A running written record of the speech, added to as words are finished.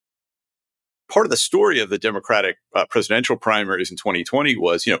part of the story of the Democratic presidential primaries in 2020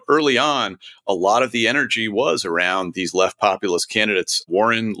 was, early on, a lot of the energy was around these left populist candidates.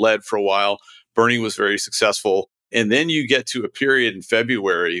 Warren led for a while. Bernie was very successful. And then you get to a period in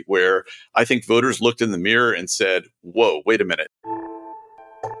February where I think voters looked in the mirror and said, whoa, wait a minute.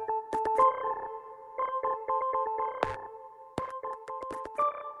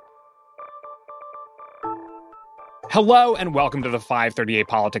 Hello and welcome to the 538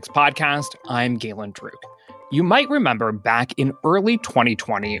 Politics Podcast. I'm Galen Druk. You might remember back in early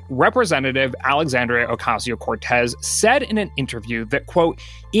 2020, Representative Alexandria Ocasio-Cortez said in an interview that, quote,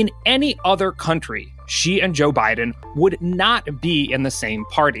 in any other country, she and Joe Biden would not be in the same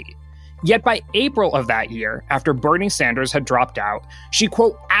party. Yet by April of that year, after Bernie Sanders had dropped out, she,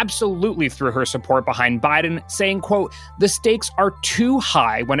 quote, absolutely threw her support behind Biden, saying, quote, the stakes are too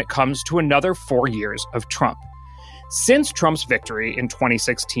high when it comes to another 4 years of Trump. Since Trump's victory in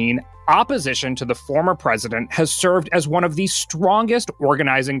 2016, opposition to the former president has served as one of the strongest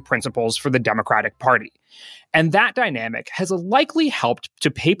organizing principles for the Democratic Party. And that dynamic has likely helped to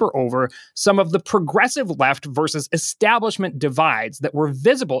paper over some of the progressive left versus establishment divides that were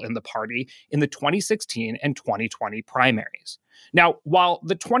visible in the party in the 2016 and 2020 primaries. Now, while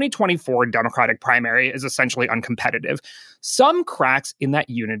the 2024 Democratic primary is essentially uncompetitive, some cracks in that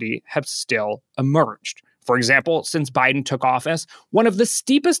unity have still emerged. For example, since Biden took office, one of the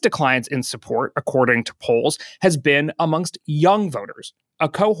steepest declines in support, according to polls, has been amongst young voters, a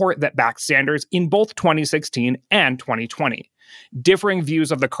cohort that backed Sanders in both 2016 and 2020. Differing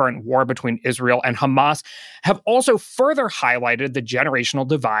views of the current war between Israel and Hamas have also further highlighted the generational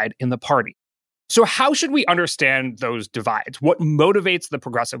divide in the party. So how should we understand those divides? What motivates the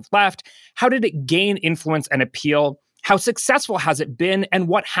progressive left? How did it gain influence and appeal? How successful has it been, and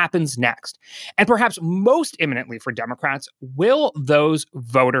what happens next? And perhaps most imminently for Democrats, will those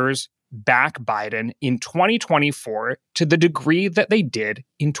voters back Biden in 2024 to the degree that they did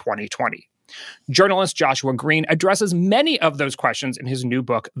in 2020? Journalist Joshua Green addresses many of those questions in his new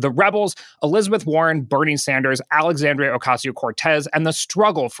book, The Rebels, Elizabeth Warren, Bernie Sanders, Alexandria Ocasio-Cortez, and the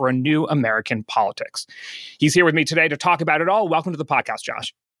Struggle for a New American Politics. He's here with me today to talk about it all. Welcome to the podcast,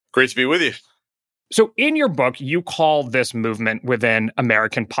 Josh. Great to be with you. So in your book, you call this movement within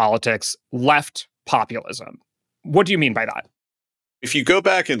American politics left populism. What do you mean by that? If you go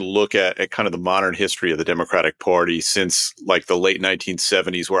back and look at kind of the modern history of the Democratic Party since like the late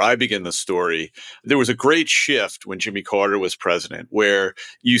 1970s, where I begin the story, there was a great shift when Jimmy Carter was president, where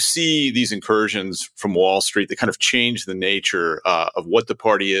you see these incursions from Wall Street that kind of change the nature of what the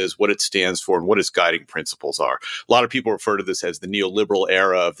party is, what it stands for, and what its guiding principles are. A lot of people refer to this as the neoliberal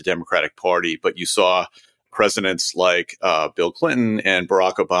era of the Democratic Party, but you saw presidents like Bill Clinton and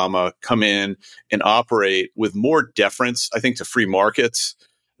Barack Obama come in and operate with more deference, I think, to free markets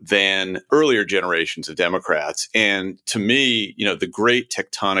than earlier generations of Democrats. And to me, the great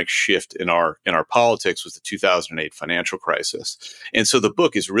tectonic shift in our politics was the 2008 financial crisis. And so the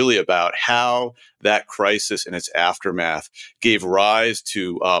book is really about how that crisis and its aftermath gave rise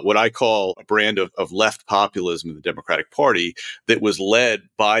to what I call a brand of left populism in the Democratic Party that was led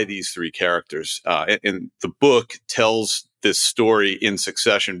by these three characters. And the book tells this story in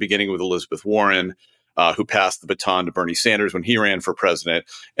succession, beginning with Elizabeth Warren, who passed the baton to Bernie Sanders when he ran for president,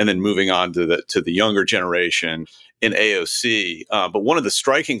 and then moving on to the younger generation in AOC. But one of the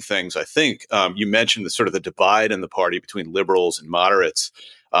striking things, I think, you mentioned the sort of the divide in the party between liberals and moderates.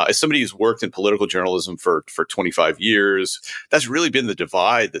 As somebody who's worked in political journalism for 25 years, that's really been the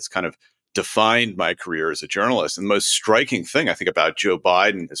divide that's kind of defined my career as a journalist. And the most striking thing, I think, about Joe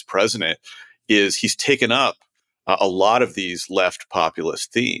Biden as president is he's taken up a lot of these left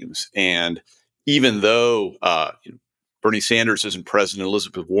populist themes. And even though Bernie Sanders isn't president,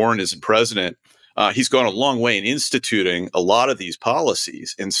 Elizabeth Warren isn't president, he's gone a long way in instituting a lot of these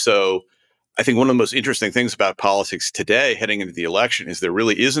policies. And so I think one of the most interesting things about politics today, heading into the election, is there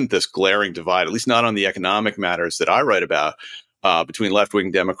really isn't this glaring divide, at least not on the economic matters that I write about, between left-wing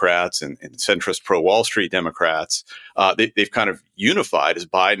Democrats and centrist pro-Wall Street Democrats. They've kind of unified as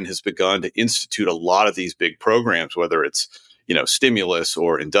Biden has begun to institute a lot of these big programs, whether it's stimulus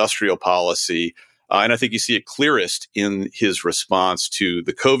or industrial policy. And I think you see it clearest in his response to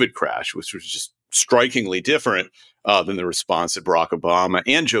the COVID crash, which was just strikingly different than the response that Barack Obama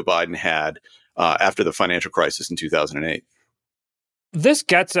and Joe Biden had after the financial crisis in 2008. This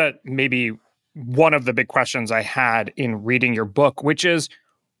gets at maybe one of the big questions I had in reading your book, which is,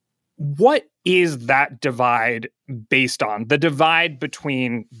 what is that divide based on? The divide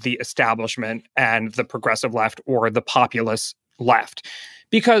between the establishment and the progressive left or the populist left?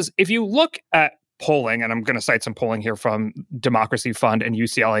 Because if you look at polling, and I'm going to cite some polling here from Democracy Fund and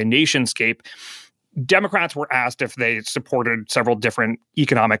UCLA Nationscape, Democrats were asked if they supported several different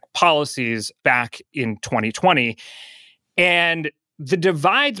economic policies back in 2020. And the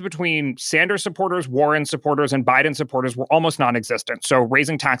divides between Sanders supporters, Warren supporters, and Biden supporters were almost non-existent. So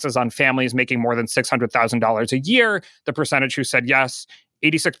raising taxes on families making more than $600,000 a year, the percentage who said yes,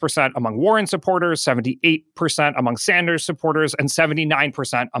 86% among Warren supporters, 78% among Sanders supporters, and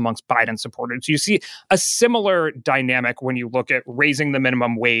 79% amongst Biden supporters. You see a similar dynamic when you look at raising the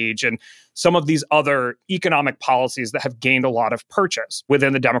minimum wage and some of these other economic policies that have gained a lot of purchase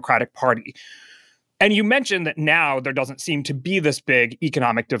within the Democratic Party. And you mentioned that now there doesn't seem to be this big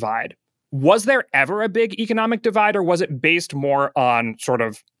economic divide. Was there ever a big economic divide, or was it based more on sort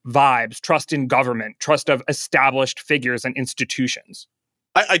of vibes, trust in government, trust of established figures and institutions?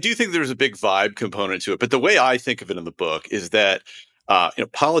 I do think there's a big vibe component to it, but the way I think of it in the book is that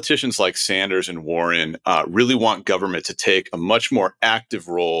politicians like Sanders and Warren really want government to take a much more active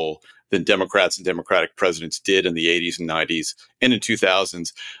role than Democrats and Democratic presidents did in the 80s and 90s and in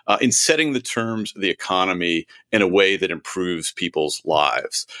 2000s in setting the terms of the economy in a way that improves people's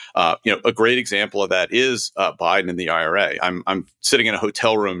lives. A great example of that is Biden and the IRA. I'm sitting in a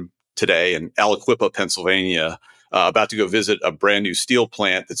hotel room today in Aliquippa, Pennsylvania, about to go visit a brand new steel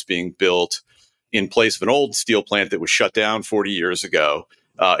plant that's being built in place of an old steel plant that was shut down 40 years ago.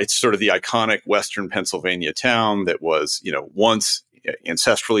 It's sort of the iconic Western Pennsylvania town that was, once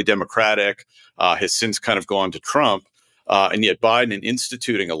ancestrally Democratic, has since kind of gone to Trump. And yet Biden, in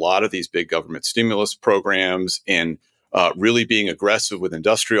instituting a lot of these big government stimulus programs and really being aggressive with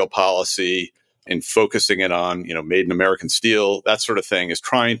industrial policy and focusing it on, made in American steel, that sort of thing, is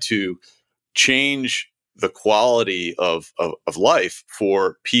trying to change the quality of life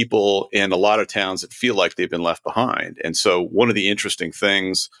for people in a lot of towns that feel like they've been left behind. And so one of the interesting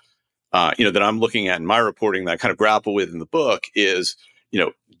things, that I'm looking at in my reporting that I kind of grapple with in the book is,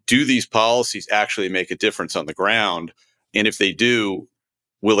 do these policies actually make a difference on the ground? And if they do,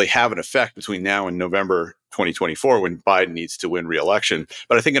 will they have an effect between now and November 2024 when Biden needs to win re-election?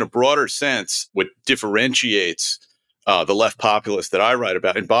 But I think in a broader sense, what differentiates the left populist that I write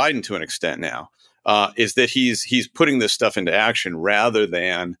about, and Biden to an extent now, is that he's putting this stuff into action rather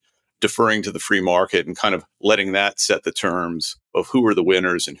than deferring to the free market and kind of letting that set the terms of who are the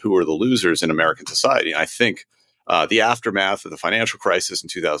winners and who are the losers in American society. And I think the aftermath of the financial crisis in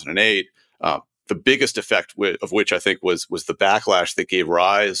 2008, the biggest effect of which I think was the backlash that gave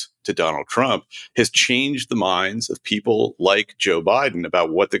rise to Donald Trump, has changed the minds of people like Joe Biden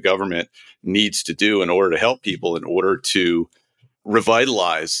about what the government needs to do in order to help people, in order to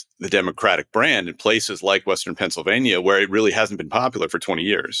revitalize the Democratic brand in places like Western Pennsylvania, where it really hasn't been popular for 20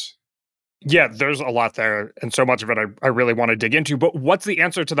 years. Yeah, there's a lot there, and so much of it I really want to dig into. But what's the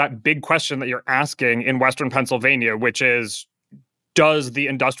answer to that big question that you're asking in Western Pennsylvania, which is, does the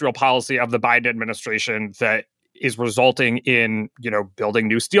industrial policy of the Biden administration that is resulting in, building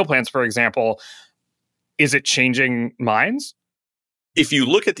new steel plants, for example, is it changing minds? If you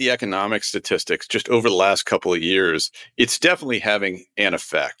look at the economic statistics just over the last couple of years, it's definitely having an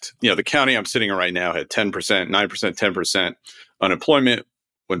effect. The county I'm sitting in right now had 10%, 9%, 10% unemployment.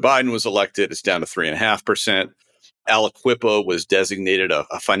 When Biden was elected, it's down to 3.5%. Aliquippa was designated a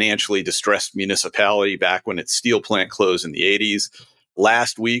financially distressed municipality back when its steel plant closed in the 80s.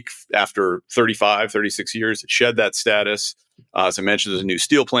 Last week, after 35, 36 years, it shed that status. As I mentioned, there's a new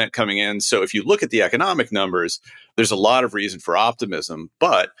steel plant coming in. So if you look at the economic numbers, there's a lot of reason for optimism,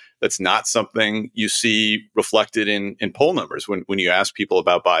 but that's not something you see reflected in poll numbers when you ask people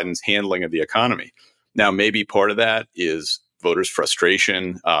about Biden's handling of the economy. Now, maybe part of that is voters'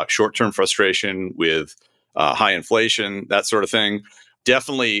 frustration, short-term frustration with high inflation, that sort of thing.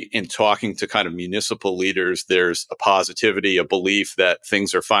 Definitely in talking to kind of municipal leaders, there's a positivity, a belief that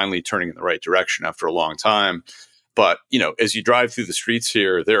things are finally turning in the right direction after a long time. But, as you drive through the streets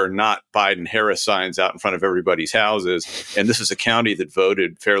here, there are not Biden-Harris signs out in front of everybody's houses. And this is a county that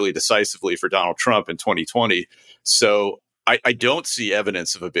voted fairly decisively for Donald Trump in 2020. So I don't see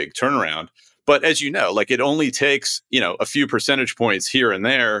evidence of a big turnaround. But as you know, it only takes, a few percentage points here and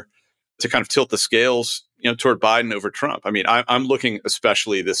there to kind of tilt the scales, toward Biden over Trump. I mean, I'm looking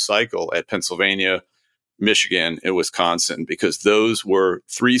especially this cycle at Pennsylvania, Michigan, and Wisconsin, because those were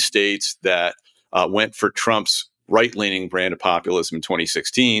three states that went for Trump's right-leaning brand of populism in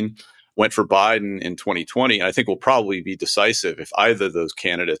 2016, went for Biden in 2020. And I think will probably be decisive if either of those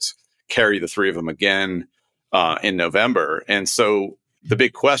candidates carry the three of them again in November. And so the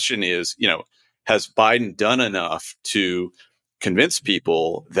big question is, has Biden done enough to convince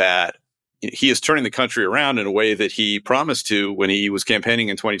people that he is turning the country around in a way that he promised to when he was campaigning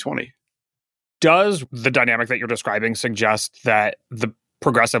in 2020? Does the dynamic that you're describing suggest that the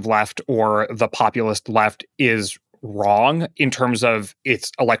progressive left or the populist left is wrong in terms of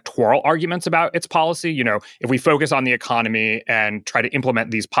its electoral arguments about its policy? You know, if we focus on the economy and try to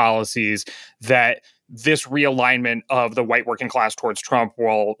implement these policies, that this realignment of the white working class towards Trump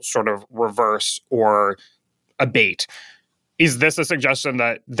will sort of reverse or abate. Is this a suggestion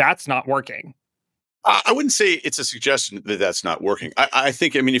that that's not working? I wouldn't say it's a suggestion that that's not working. I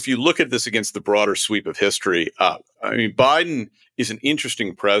think, if you look at this against the broader sweep of history, Biden is an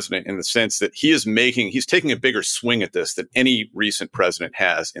interesting president in the sense that he's taking a bigger swing at this than any recent president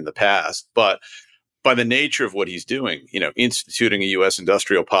has in the past. But by the nature of what he's doing, instituting a U.S.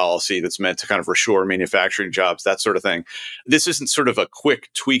 industrial policy that's meant to kind of reshore manufacturing jobs, that sort of thing. This isn't sort of a quick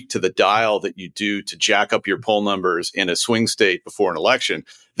tweak to the dial that you do to jack up your poll numbers in a swing state before an election.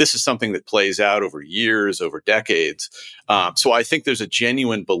 This is something that plays out over years, over decades. So I think there's a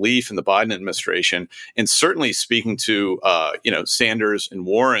genuine belief in the Biden administration, and certainly speaking to, Sanders and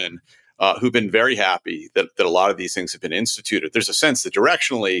Warren, who've been very happy that a lot of these things have been instituted. There's a sense that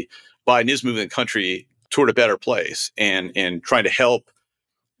directionally, Biden is moving the country toward a better place and trying to help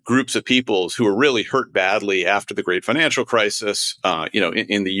groups of peoples who were really hurt badly after the great financial crisis,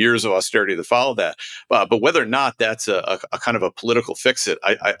 in the years of austerity that followed that. But whether or not that's a kind of a political fix-it,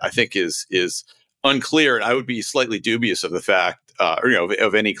 I think is unclear. And I would be slightly dubious of the fact,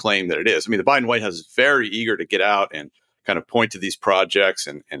 of any claim that it is. The Biden White House is very eager to get out and kind of point to these projects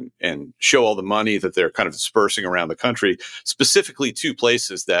and show all the money that they're kind of dispersing around the country, specifically to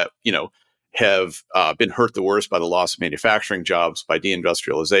places that, have been hurt the worst by the loss of manufacturing jobs, by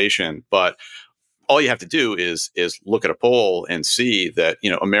deindustrialization. But all you have to do is look at a poll and see that,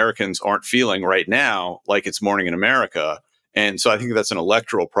 Americans aren't feeling right now like it's morning in America. And so I think that's an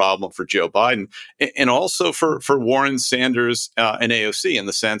electoral problem for Joe Biden and also for Warren, Sanders, and AOC, in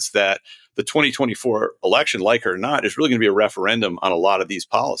the sense that the 2024 election, like it or not, is really going to be a referendum on a lot of these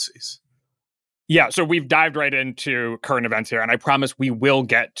policies. Yeah, so we've dived right into current events here, and I promise we will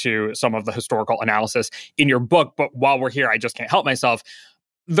get to some of the historical analysis in your book. But while we're here, I just can't help myself.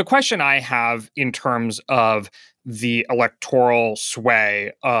 The question I have in terms of the electoral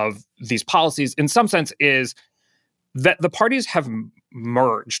sway of these policies, in some sense, is that the parties have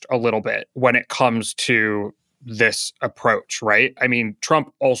merged a little bit when it comes to this approach, right?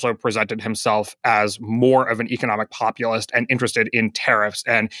 Trump also presented himself as more of an economic populist and interested in tariffs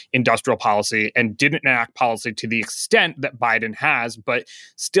and industrial policy, and didn't enact policy to the extent that Biden has, but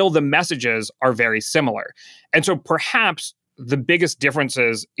still the messages are very similar. And so perhaps the biggest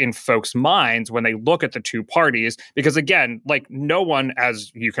differences in folks' minds when they look at the two parties, because again, no one,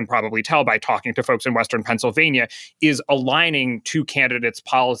 as you can probably tell by talking to folks in Western Pennsylvania, is aligning two candidates'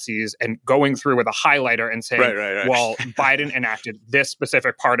 policies and going through with a highlighter and saying, right. Well, Biden enacted this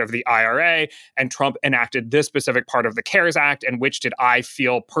specific part of the IRA and Trump enacted this specific part of the CARES Act, and which did I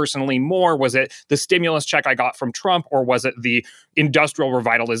feel personally more? Was it the stimulus check I got from Trump, or was it the industrial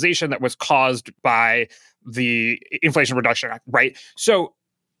revitalization that was caused by the Inflation Reduction Act, right? So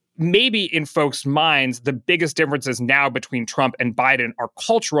maybe in folks' minds, the biggest differences now between Trump and Biden are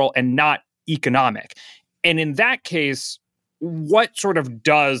cultural and not economic. And in that case, what sort of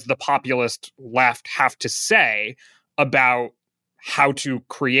does the populist left have to say about how to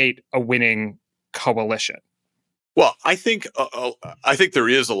create a winning coalition? Well, I think there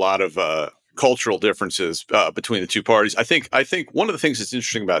is a lot of cultural differences between the two parties. I think one of the things that's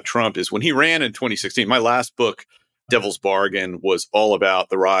interesting about Trump is when he ran in 2016, my last book, Devil's Bargain, was all about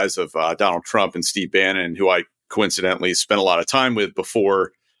the rise of Donald Trump and Steve Bannon, who I coincidentally spent a lot of time with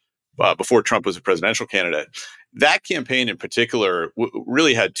before Trump was a presidential candidate. That campaign in particular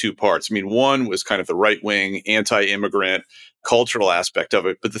really had two parts. One was kind of the right-wing, anti-immigrant cultural aspect of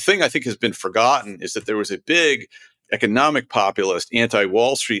it. But the thing I think has been forgotten is that there was a big economic populist,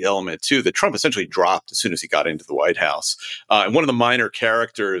 anti-Wall Street element too that Trump essentially dropped as soon as he got into the White House. And one of the minor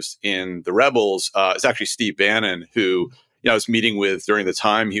characters in The Rebels is actually Steve Bannon, who I was meeting with during the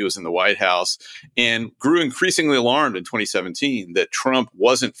time he was in the White House, and grew increasingly alarmed in 2017 that Trump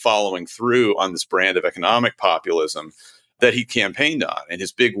wasn't following through on this brand of economic populism that he campaigned on. And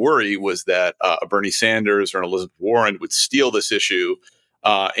his big worry was that a Bernie Sanders or an Elizabeth Warren would steal this issue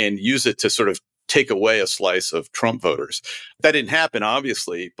and use it to sort of take away a slice of Trump voters. That didn't happen,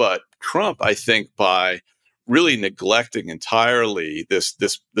 obviously, but Trump, I think, by really neglecting entirely this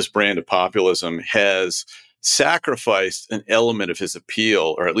brand of populism, has sacrificed an element of his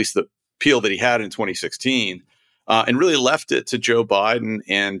appeal, or at least the appeal that he had in 2016, and really left it to Joe Biden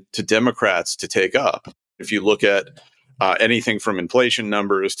and to Democrats to take up. If you look at anything from inflation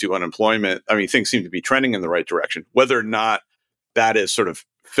numbers to unemployment, things seem to be trending in the right direction. Whether or not that is sort of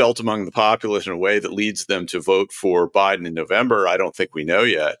felt among the populace in a way that leads them to vote for Biden in November, I don't think we know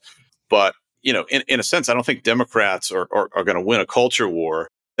yet. But, in a sense, I don't think Democrats are going to win a culture war.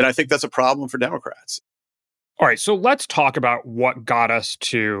 And I think that's a problem for Democrats. All right, so let's talk about what got us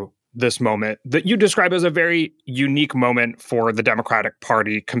to this moment that you describe as a very unique moment for the Democratic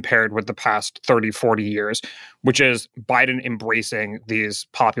Party compared with the past 30, 40 years, which is Biden embracing these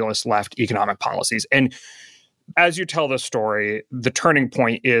populist left economic policies. And as you tell the story, the turning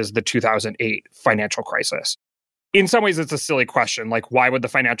point is the 2008 financial crisis. In some ways, it's a silly question. Like, why would the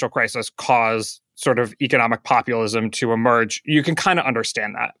financial crisis cause sort of economic populism to emerge? You can kind of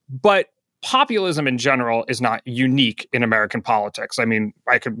understand that. But populism in general is not unique in American politics. I mean,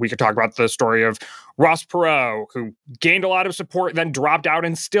 we could talk about the story of Ross Perot, who gained a lot of support, then dropped out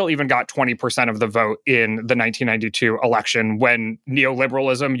and still even got 20% of the vote in the 1992 election, when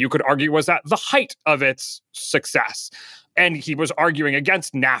neoliberalism, you could argue, was at the height of its success. And he was arguing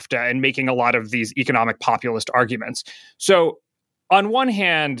against NAFTA and making a lot of these economic populist arguments. So on one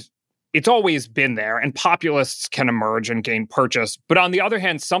hand, it's always been there, and populists can emerge and gain purchase. But on the other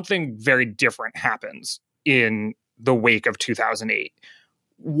hand, something very different happens in the wake of 2008.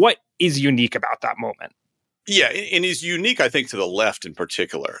 What is unique about that moment? Yeah, and is unique, I think, to the left in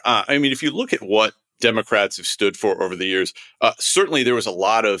particular. If you look at what Democrats have stood for over the years, certainly there was a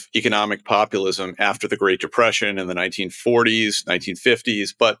lot of economic populism after the Great Depression in the 1940s,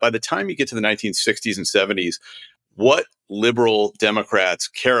 1950s. But by the time you get to the 1960s and 70s, what liberal Democrats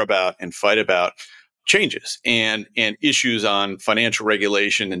care about and fight about changes, and issues on financial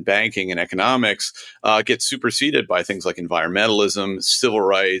regulation and banking and economics get superseded by things like environmentalism, civil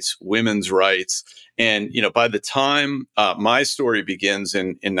rights, women's rights. And, by the time my story begins in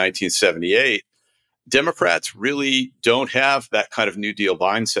 1978, Democrats really don't have that kind of New Deal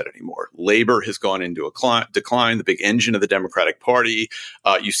mindset anymore. Labor has gone into a decline, the big engine of the Democratic Party.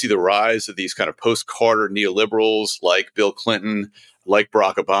 You see the rise of these kind of post-Carter neoliberals like Bill Clinton, like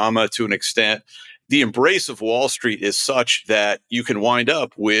Barack Obama to an extent. The embrace of Wall Street is such that you can wind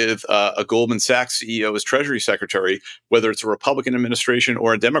up with a Goldman Sachs CEO as Treasury Secretary, whether it's a Republican administration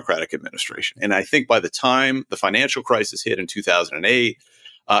or a Democratic administration. And I think by the time the financial crisis hit in 2008,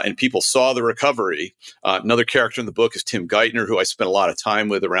 and people saw the recovery. Another character in the book is Tim Geithner, who I spent a lot of time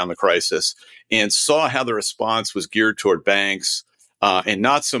with around the crisis, and saw how the response was geared toward banks and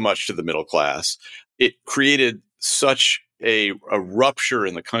not so much to the middle class. It created such a rupture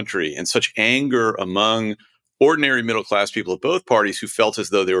in the country and such anger among ordinary middle-class people of both parties who felt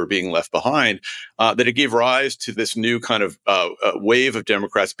as though they were being left behind, that it gave rise to this new kind of wave of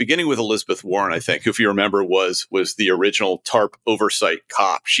Democrats, beginning with Elizabeth Warren, I think, who, if you remember, was the original TARP oversight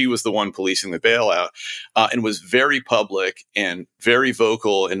cop. She was the one policing the bailout, and was very public and very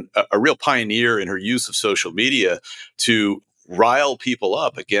vocal and a real pioneer in her use of social media to rile people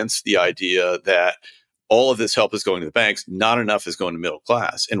up against the idea that all of this help is going to the banks, not enough is going to middle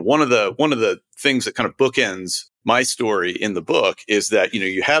class. And one of the things that kind of bookends my story in the book is that,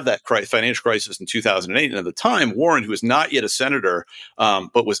 you have that financial crisis in 2008. And at the time, Warren, who was not yet a senator,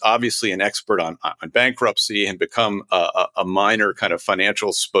 but was obviously an expert on bankruptcy and become a minor kind of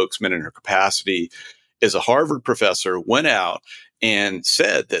financial spokesman in her capacity as a Harvard professor, went out and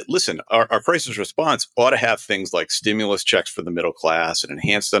said that, listen, our crisis response ought to have things like stimulus checks for the middle class and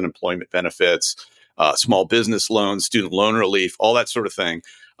enhanced unemployment benefits, small business loans, student loan relief, all that sort of thing.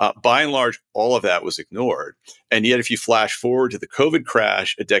 By and large, all of that was ignored. And yet, if you flash forward to the COVID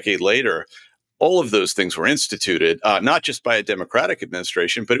crash a decade later, all of those things were instituted, not just by a Democratic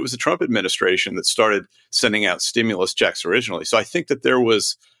administration, but it was the Trump administration that started sending out stimulus checks originally. So I think that there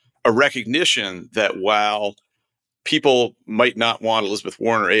was a recognition that while people might not want Elizabeth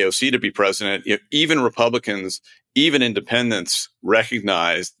Warren or AOC to be president, even Republicans, even independents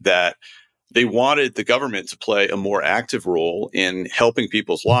recognized that they wanted the government to play a more active role in helping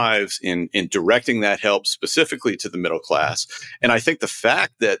people's lives, in directing that help specifically to the middle class. And I think the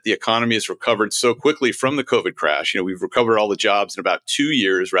fact that the economy has recovered so quickly from the COVID crash, we've recovered all the jobs in about 2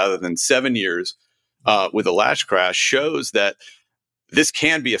 years rather than 7 years with the last crash, shows that this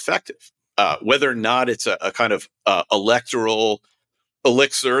can be effective. Whether or not it's a kind of electoral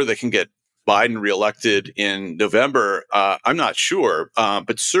elixir that can get Biden reelected in November, I'm not sure,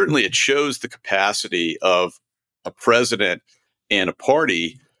 but certainly it shows the capacity of a president and a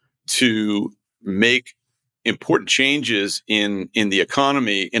party to make important changes in the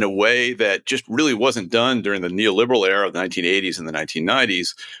economy in a way that just really wasn't done during the neoliberal era of the 1980s and the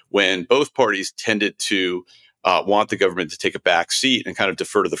 1990s, when both parties tended to want the government to take a back seat and kind of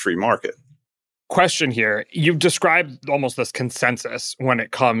defer to the free market. Question here. You've described almost this consensus when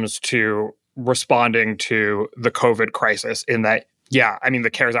it comes to responding to the COVID crisis, in that Yeah, I mean, the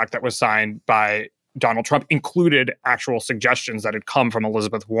CARES Act that was signed by Donald Trump included actual suggestions that had come from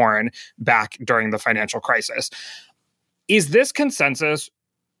Elizabeth Warren back during the financial crisis. Is this consensus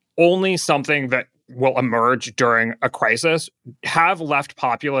only something that will emerge during a crisis? Have left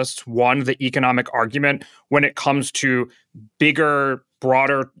populists won the economic argument when it comes to bigger,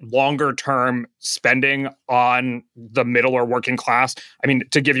 broader, longer-term spending on the middle or working class? I mean,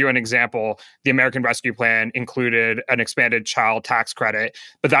 to give you an example, the American Rescue Plan included an expanded child tax credit,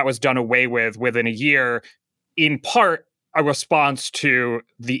 but that was done away with within a year, in part a response to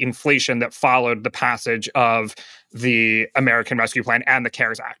the inflation that followed the passage of the American Rescue Plan and the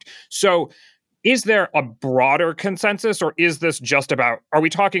CARES Act. So is there a broader consensus, or is this just about, are we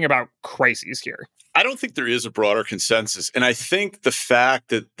talking about crises here? I don't think there is a broader consensus. And I think the fact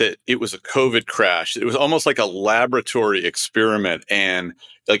that it was a COVID crash, it was almost like a laboratory experiment, and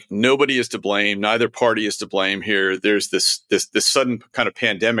like nobody is to blame. Neither party is to blame here. There's this sudden kind of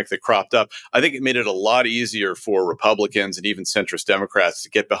pandemic that cropped up. I think it made it a lot easier for Republicans and even centrist Democrats to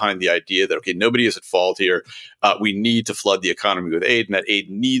get behind the idea that, okay, nobody is at fault here. We need to flood the economy with aid, and that aid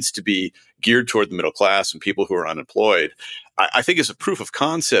needs to be geared toward the middle class and people who are unemployed. I think as a proof of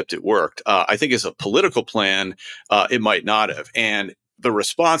concept, it worked. I think as a political plan, it might not have. And the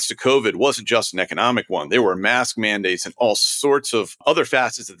response to COVID wasn't just an economic one. There were mask mandates and all sorts of other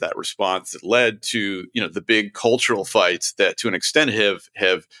facets of that response that led to, the big cultural fights that to an extent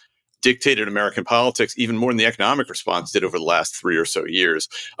have dictated American politics even more than the economic response did over the last 3 or so years.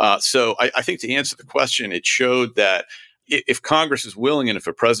 So I think to answer the question, it showed that if Congress is willing and if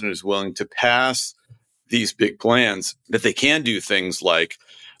a president is willing to pass these big plans, that they can do things like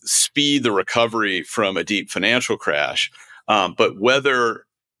speed the recovery from a deep financial crash. But whether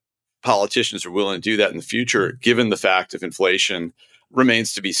politicians are willing to do that in the future, given the fact of inflation,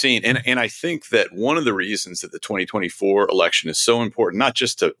 remains to be seen. And I think that one of the reasons that the 2024 election is so important, not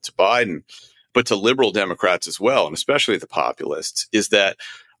just to Biden, but to liberal Democrats as well, and especially the populists, is that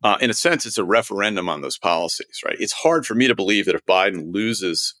in a sense, it's a referendum on those policies, right? It's hard for me to believe that if Biden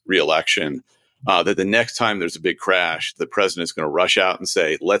loses re-election, that the next time there's a big crash, the president is going to rush out and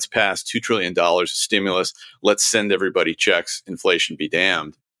say, let's pass $2 trillion of stimulus. Let's send everybody checks. Inflation be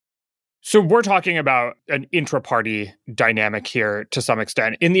damned. So we're talking about an intra-party dynamic here to some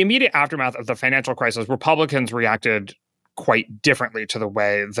extent. In the immediate aftermath of the financial crisis, Republicans reacted quite differently to the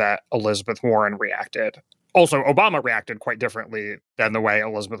way that Elizabeth Warren reacted. Also, Obama reacted quite differently than the way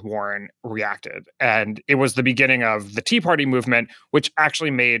Elizabeth Warren reacted. And it was the beginning of the Tea Party movement, which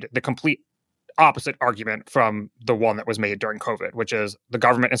actually made the complete opposite argument from the one that was made during COVID, which is the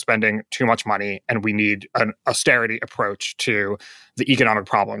government is spending too much money and we need an austerity approach to the economic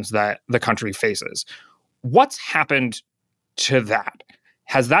problems that the country faces. What's happened to that?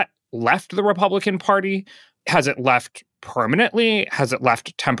 Has that left the Republican Party? Has it left permanently? Has it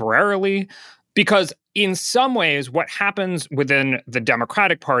left temporarily? Because in some ways, what happens within the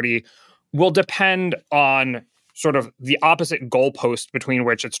Democratic Party will depend on sort of the opposite goalpost between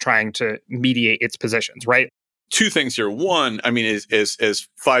which it's trying to mediate its positions, right? Two things here. One, I mean, as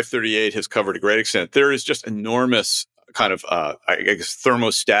 538 has covered to a great extent, there is just enormous kind of,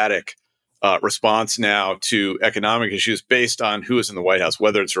 thermostatic response now to economic issues based on who is in the White House,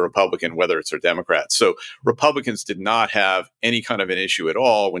 whether it's a Republican, whether it's a Democrat. So Republicans did not have any kind of an issue at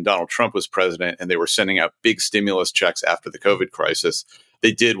all when Donald Trump was president and they were sending out big stimulus checks after the COVID crisis.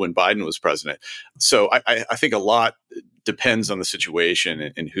 They did when Biden was president. So I think a lot depends on the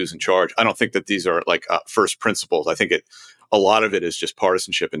situation and who's in charge. I don't think that these are like first principles. I think a lot of it is just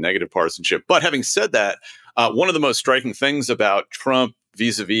partisanship and negative partisanship. But having said that, one of the most striking things about Trump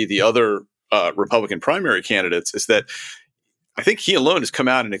vis-a-vis the other Republican primary candidates is that I think he alone has come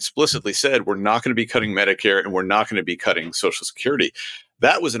out and explicitly said, we're not going to be cutting Medicare and we're not going to be cutting Social Security.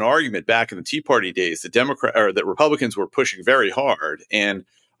 That was an argument back in the Tea Party days that Republicans were pushing very hard. And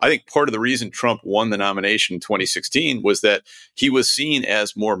I think part of the reason Trump won the nomination in 2016 was that he was seen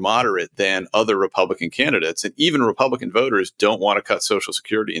as more moderate than other Republican candidates. And even Republican voters don't want to cut Social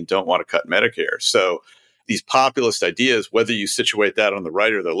Security and don't want to cut Medicare. So these populist ideas, whether you situate that on the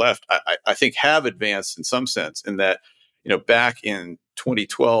right or the left, I think have advanced in some sense in that, back in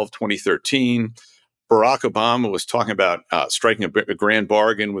 2012, 2013, Barack Obama was talking about striking a grand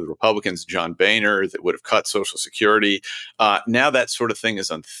bargain with Republicans, John Boehner, that would have cut Social Security. Now that sort of thing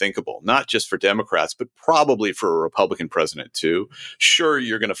is unthinkable, not just for Democrats, but probably for a Republican president too. Sure,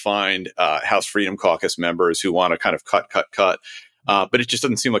 you're going to find House Freedom Caucus members who want to kind of cut. But it just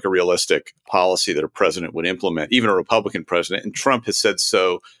doesn't seem like a realistic policy that a president would implement, even a Republican president. And Trump has said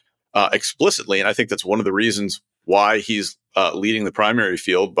so explicitly. And I think that's one of the reasons why he's leading the primary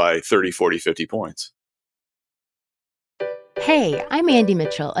field by 30, 40, 50 points. Hey, I'm Andy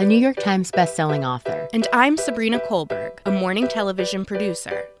Mitchell, a New York Times bestselling author. And I'm Sabrina Kohlberg, a morning television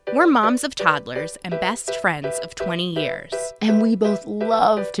producer. We're moms of toddlers and best friends of 20 years. And we both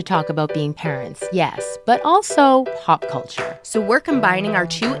love to talk about being parents, yes, but also pop culture. So we're combining our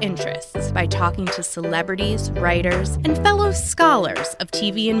two interests by talking to celebrities, writers, and fellow scholars of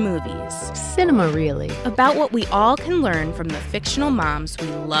TV and movies. Cinema, really. About what we all can learn from the fictional moms we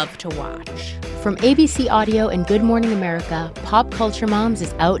love to watch. From ABC Audio and Good Morning America, Pop Culture Moms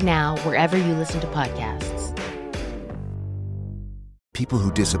is out now wherever you listen to podcasts. People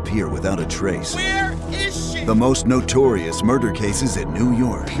who disappear without a trace. Where is she? The most notorious murder cases in New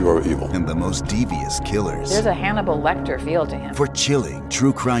York. Pure evil. And the most devious killers. There's a Hannibal Lecter feel to him. For chilling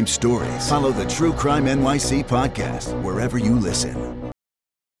true crime stories, follow the True Crime NYC podcast wherever you listen.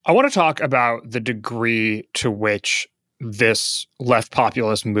 I want to talk about the degree to which this left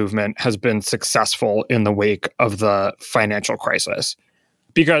populist movement has been successful in the wake of the financial crisis.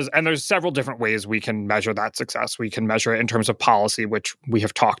 And there's several different ways we can measure that success. We can measure it in terms of policy, which we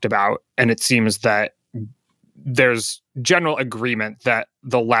have talked about. And it seems that there's general agreement that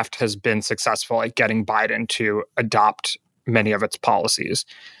the left has been successful at getting Biden to adopt many of its policies.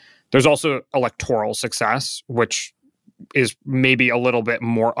 There's also electoral success, which is maybe a little bit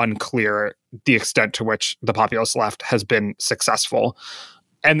more unclear the extent to which the populist left has been successful.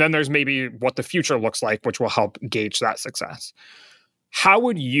 And then there's maybe what the future looks like, which will help gauge that success. How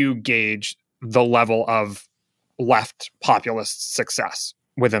would you gauge the level of left populist success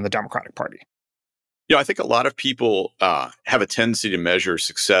within the Democratic Party? I think a lot of people have a tendency to measure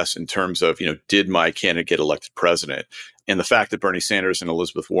success in terms of, did my candidate get elected president? And the fact that Bernie Sanders and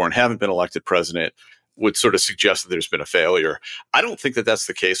Elizabeth Warren haven't been elected president would sort of suggest that there's been a failure. I don't think that that's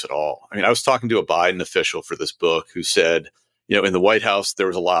the case at all. I mean, I was talking to a Biden official for this book who said, in the White House, there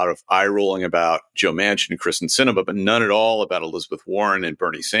was a lot of eye rolling about Joe Manchin and Kristen Sinema, but none at all about Elizabeth Warren and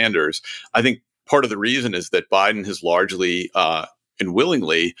Bernie Sanders. I think part of the reason is that Biden has largely and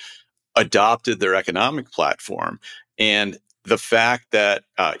willingly adopted their economic platform. And the fact that,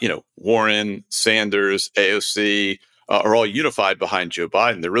 Warren, Sanders, AOC are all unified behind Joe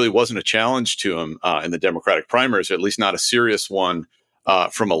Biden, there really wasn't a challenge to him in the Democratic primaries, or at least not a serious one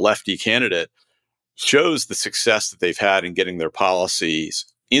from a lefty candidate, shows the success that they've had in getting their policies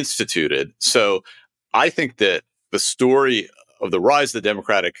instituted. So I think that the story of the rise of the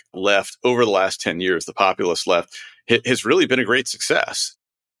Democratic left over the last 10 years, the populist left, has really been a great success.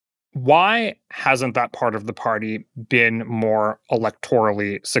 Why hasn't that part of the party been more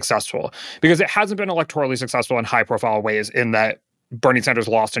electorally successful? Because it hasn't been electorally successful in high-profile ways in that Bernie Sanders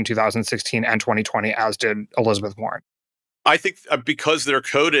lost in 2016 and 2020, as did Elizabeth Warren. I think because they're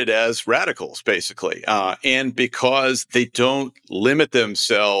coded as radicals, basically, and because they don't limit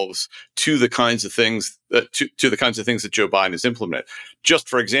themselves to the kinds of things to the kinds of things that Joe Biden has implemented. Just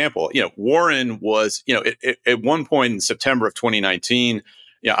for example, Warren was, at one point in September of 2019,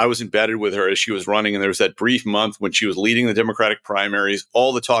 I was embedded with her as she was running, and there was that brief month when she was leading the Democratic primaries.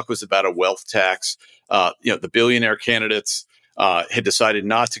 All the talk was about a wealth tax. The billionaire candidates had decided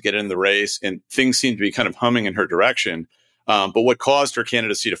not to get in the race, and things seemed to be kind of humming in her direction. But what caused her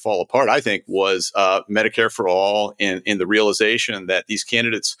candidacy to fall apart, I think, was Medicare for All and the realization that these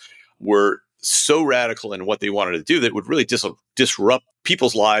candidates were so radical in what they wanted to do that would really disrupt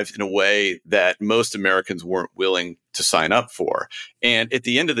people's lives in a way that most Americans weren't willing to sign up for. And at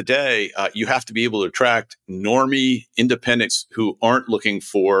the end of the day, you have to be able to attract normie independents who aren't looking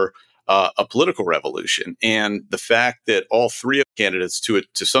for a political revolution. And the fact that all three of the candidates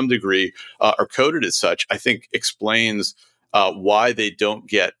to some degree are coded as such, I think explains why they don't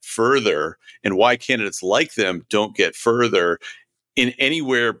get further and why candidates like them don't get further in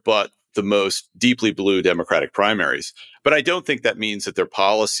anywhere but the most deeply blue Democratic primaries. But I don't think that means that their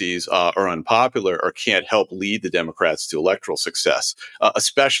policies are unpopular or can't help lead the Democrats to electoral success,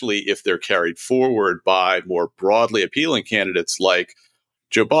 especially if they're carried forward by more broadly appealing candidates like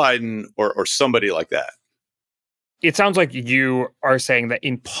Joe Biden or somebody like that. It sounds like you are saying that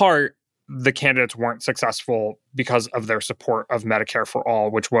in part, the candidates weren't successful because of their support of Medicare for All,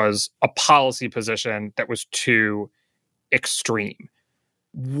 which was a policy position that was too extreme.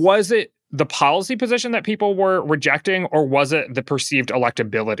 Was it the policy position that people were rejecting, or was it the perceived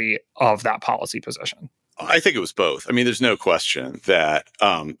electability of that policy position? I think it was both. I mean, there's no question that,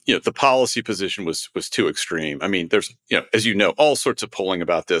 the policy position was too extreme. I mean, there's, as you know, all sorts of polling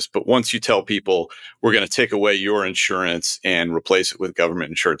about this. But once you tell people we're going to take away your insurance and replace it with government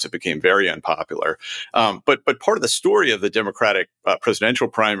insurance, it became very unpopular. But part of the story of the Democratic presidential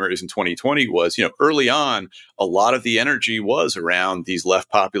primaries in 2020 was, early on, a lot of the energy was around these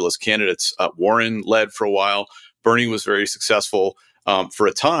left populist candidates. Warren led for a while. Bernie was very successful for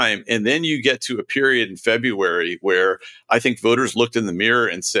a time. And then you get to a period in February where I think voters looked in the mirror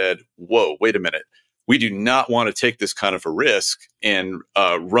and said, whoa, wait a minute. We do not want to take this kind of a risk and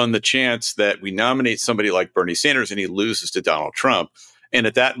run the chance that we nominate somebody like Bernie Sanders and he loses to Donald Trump. And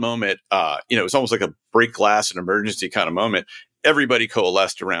at that moment, it was almost like a break glass and emergency kind of moment. Everybody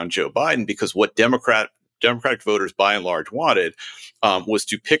coalesced around Joe Biden because what Democratic voters by and large wanted was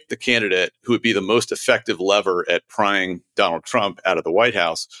to pick the candidate who would be the most effective lever at prying Donald Trump out of the White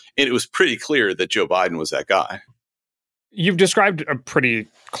House. And it was pretty clear that Joe Biden was that guy. You've described a pretty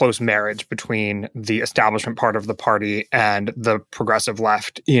close marriage between the establishment part of the party and the progressive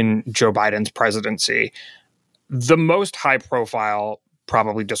left in Joe Biden's presidency. The most high-profile,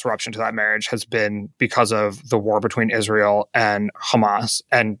 probably disruption to that marriage has been because of the war between Israel and Hamas.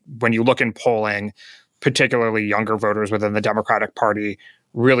 And when you look in polling, particularly younger voters within the Democratic Party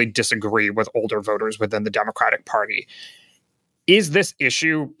really disagree with older voters within the Democratic Party. Is this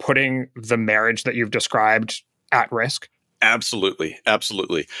issue putting the marriage that you've described at risk? Absolutely.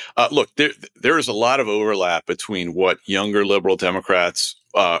 Absolutely. Look, there is a lot of overlap between what younger liberal Democrats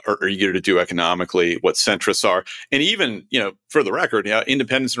are eager to do economically, what centrists are, and even, for the record,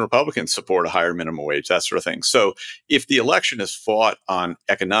 independents and Republicans support a higher minimum wage, that sort of thing. So if the election is fought on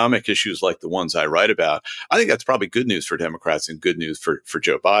economic issues like the ones I write about, I think that's probably good news for Democrats and good news for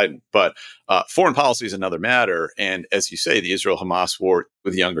Joe Biden. But foreign policy is another matter. And as you say, the Israel-Hamas war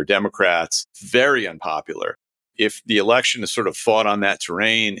with younger Democrats, very unpopular. If the election is sort of fought on that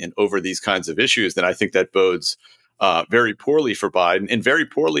terrain and over these kinds of issues, then I think that bodes very poorly for Biden and very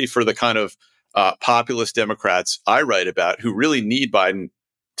poorly for the kind of populist Democrats I write about who really need Biden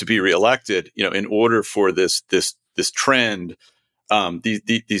to be reelected, in order for this trend,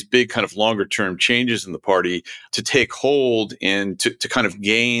 these big kind of longer term changes in the party to take hold and to kind of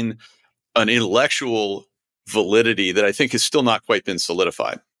gain an intellectual validity that I think has still not quite been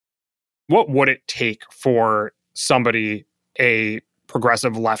solidified. What would it take for somebody, a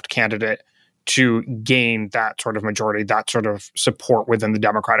progressive left candidate, to gain that sort of majority, that sort of support within the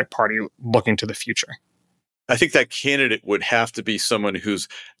Democratic Party looking to the future? I think that candidate would have to be someone who's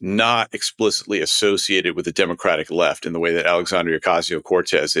not explicitly associated with the Democratic left in the way that Alexandria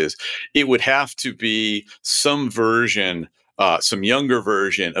Ocasio-Cortez is. It would have to be some version, some younger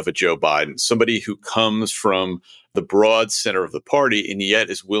version of a Joe Biden, somebody who comes from the broad center of the party and yet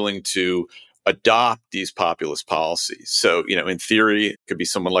is willing to adopt these populist policies. So, in theory, it could be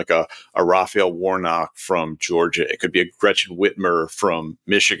someone like a Raphael Warnock from Georgia. It could be a Gretchen Whitmer from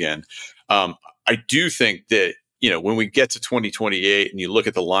Michigan. I do think that, when we get to 2028 and you look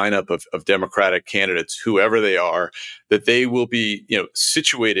at the lineup of Democratic candidates, whoever they are, that they will be,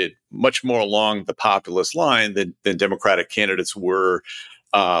 situated much more along the populist line than Democratic candidates were,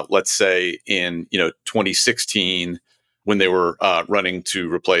 let's say, in, 2016, when they were running to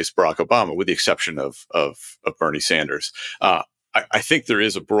replace Barack Obama, with the exception of Bernie Sanders. I think there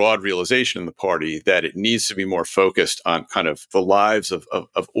is a broad realization in the party that it needs to be more focused on kind of the lives of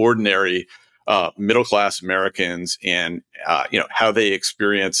ordinary middle-class Americans and, how they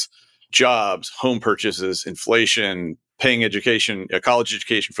experience jobs, home purchases, inflation, paying education, college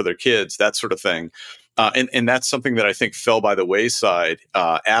education for their kids, that sort of thing. And that's something that I think fell by the wayside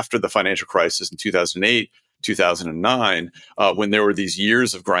after the financial crisis in 2008, 2009, when there were these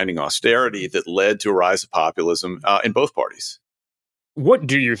years of grinding austerity that led to a rise of populism in both parties. What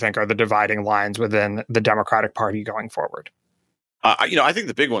do you think are the dividing lines within the Democratic Party going forward? I think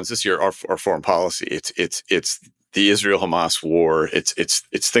the big ones this year are foreign policy. It's the Israel-Hamas war. It's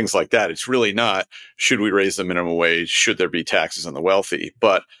things like that. It's really not, should we raise the minimum wage? Should there be taxes on the wealthy?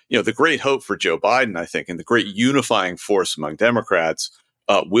 But, the great hope for Joe Biden, I think, and the great unifying force among Democrats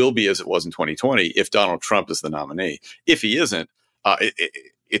will be, as it was in 2020, if Donald Trump is the nominee. If he isn't,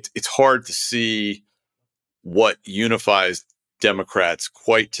 it's hard to see what unifies Democrats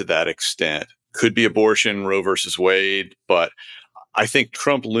quite to that extent. Could be abortion, Roe versus Wade, but I think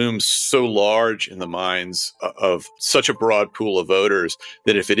Trump looms so large in the minds of such a broad pool of voters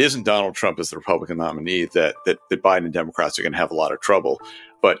that if it isn't Donald Trump as the Republican nominee, that Biden and Democrats are going to have a lot of trouble.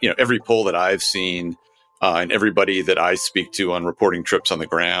 But, every poll that I've seen and everybody that I speak to on reporting trips on the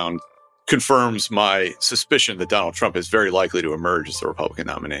ground confirms my suspicion that Donald Trump is very likely to emerge as the Republican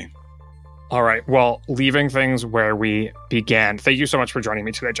nominee. All right. Well, leaving things where we began. Thank you so much for joining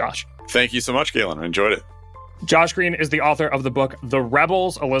me today, Josh. Thank you so much, Galen. I enjoyed it. Josh Green is the author of the book The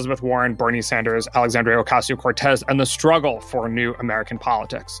Rebels, Elizabeth Warren, Bernie Sanders, Alexandria Ocasio-Cortez, and the Struggle for New American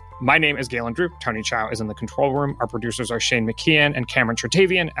Politics. My name is Galen Drupe. Tony Chow is in the control room. Our producers are Shane McKeon and Cameron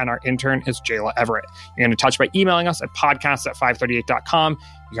Chertavian, and our intern is Jayla Everett. You're going to touch by emailing us at podcasts@538.com.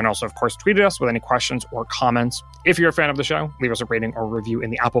 You can also, of course, tweet at us with any questions or comments. If you're a fan of the show, leave us a rating or review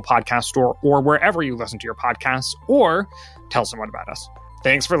in the Apple Podcast Store or wherever you listen to your podcasts, or tell someone about us.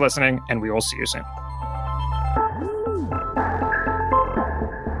 Thanks for listening, and we will see you soon.